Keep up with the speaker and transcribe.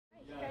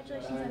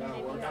Congratulations on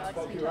your debut, Alex.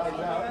 Can you tell us a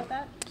little about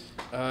that?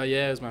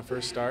 Yeah, it was my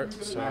first start,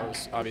 so I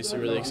was obviously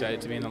really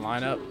excited to be in the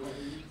lineup.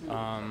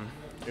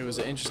 It was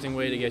an interesting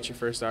way to get your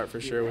first start for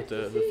sure with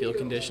the field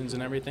conditions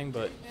and everything,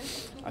 but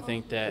I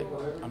think that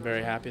I'm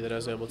very happy that I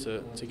was able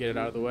to get it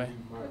out of the way.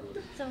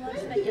 So a lot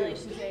of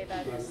speculation today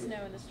about the snow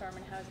and the storm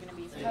and how it's going to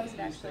be. So how was it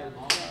actually on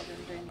the field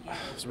and during the game?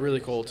 It was really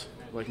cold.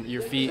 Like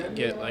your feet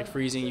get like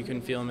freezing, you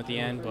couldn't feel them at the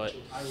end, but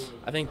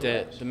I think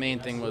that the main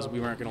thing was we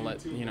weren't going to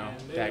let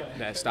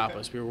that stop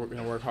us. We were going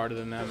to work harder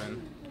than them,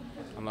 and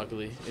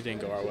unluckily it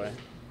didn't go our way.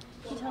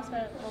 Can you tell us a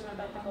little bit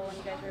about the goal when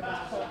you guys were able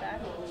to pull it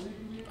back?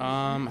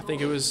 I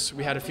think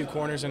we had a few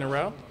corners in a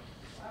row,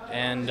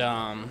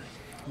 and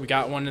we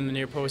got one in the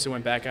near post. It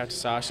went back out to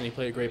Sash, and he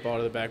played a great ball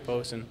to the back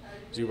post, and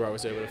Zubar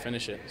was able to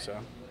finish it. So.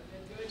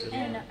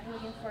 And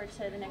looking forward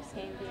to the next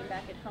game, being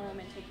back at home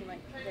and taking you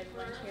guys a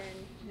lunch here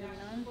and moving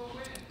on.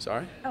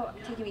 Sorry? Oh,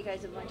 taking you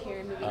guys a lunch here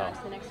and moving on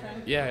to the next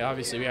one? Yeah,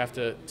 obviously we have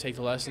to take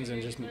the lessons and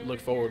just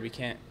look forward. We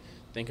can't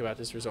think about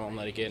this result and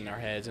let it get in our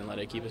heads and let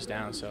it keep us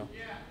down. So,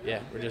 yeah,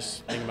 we're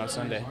just thinking about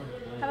Sunday.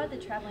 How about the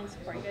traveling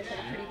support? You guys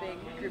had a pretty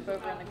big group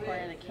over in the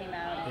corner that came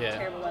out. Yeah.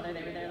 Terrible weather.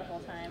 They were there the whole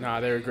time. No,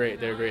 they were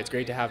great. They were great. It's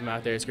great to have them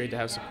out there. It's great to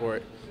have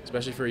support,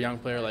 especially for a young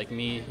player like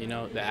me. You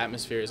know, the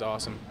atmosphere is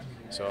awesome.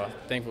 So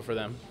thankful for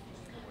them.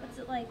 What's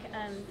it like,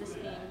 this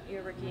being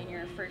your rookie and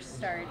your first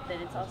start,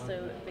 that it's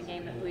also the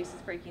game that Luis is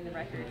breaking the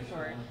record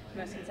for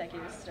most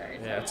consecutive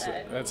starts? Yeah,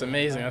 that's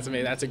amazing. That's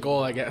amazing. That's a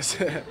goal, I guess.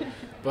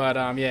 But,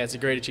 yeah, it's a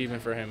great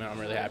achievement for him, and I'm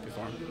really happy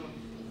for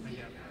him.